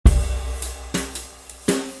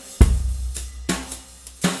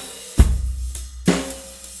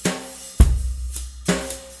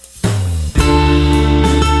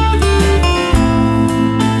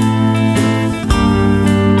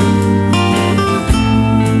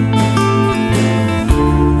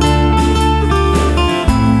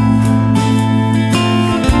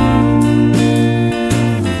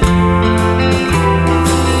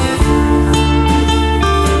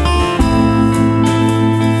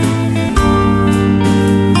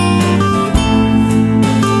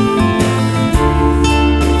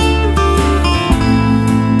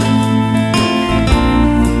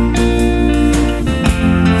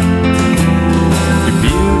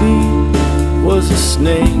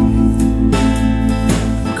snake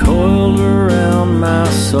coiled around my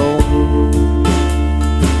soul.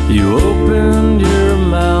 You opened your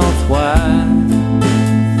mouth wide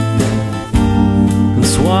and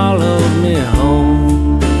swallowed me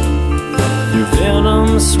whole. Your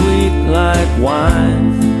venom sweet like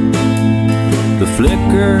wine, the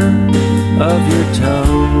flicker of your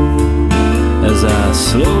tongue as I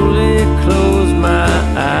slowly close my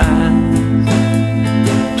eyes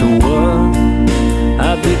to what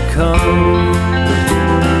I've become.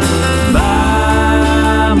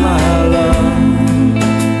 Bye, my love,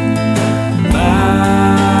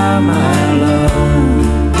 bye, my love,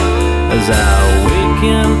 as I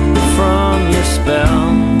awaken from your spell.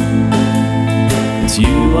 It's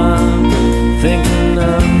you I'm thinking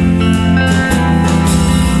of.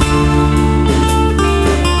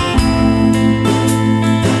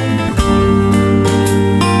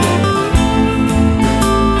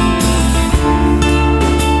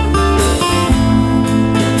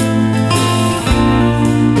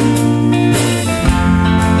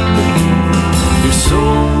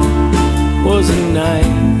 Was a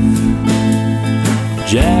knife,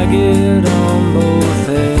 jagged on both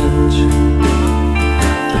edges.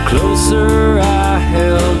 The closer I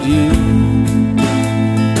held you,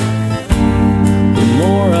 the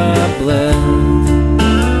more I bled.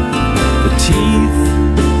 The teeth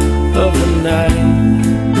of the knife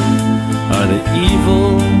are the evil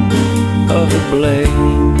of the blade,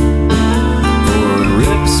 for it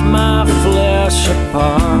rips my flesh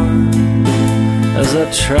apart as I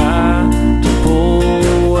try to pull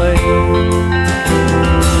away.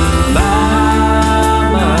 Bye,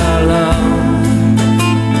 my love,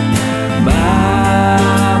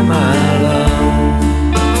 bye, my love,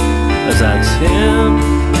 as I tend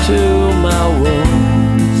to my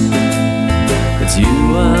wounds. It's you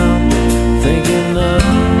I'm thinking of.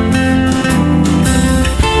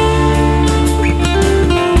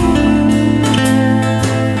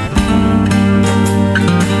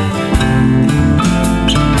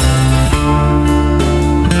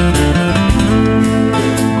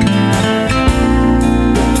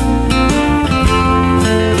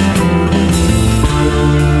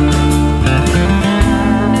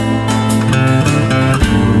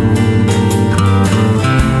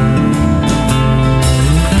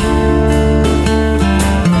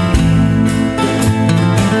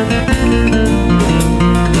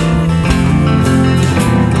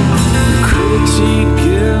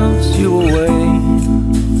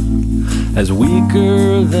 As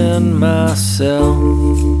weaker than myself,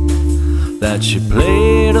 that she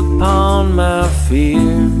played upon my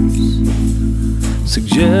fears,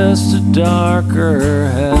 suggest a darker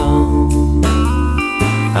hell.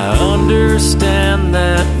 I understand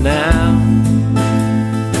that now.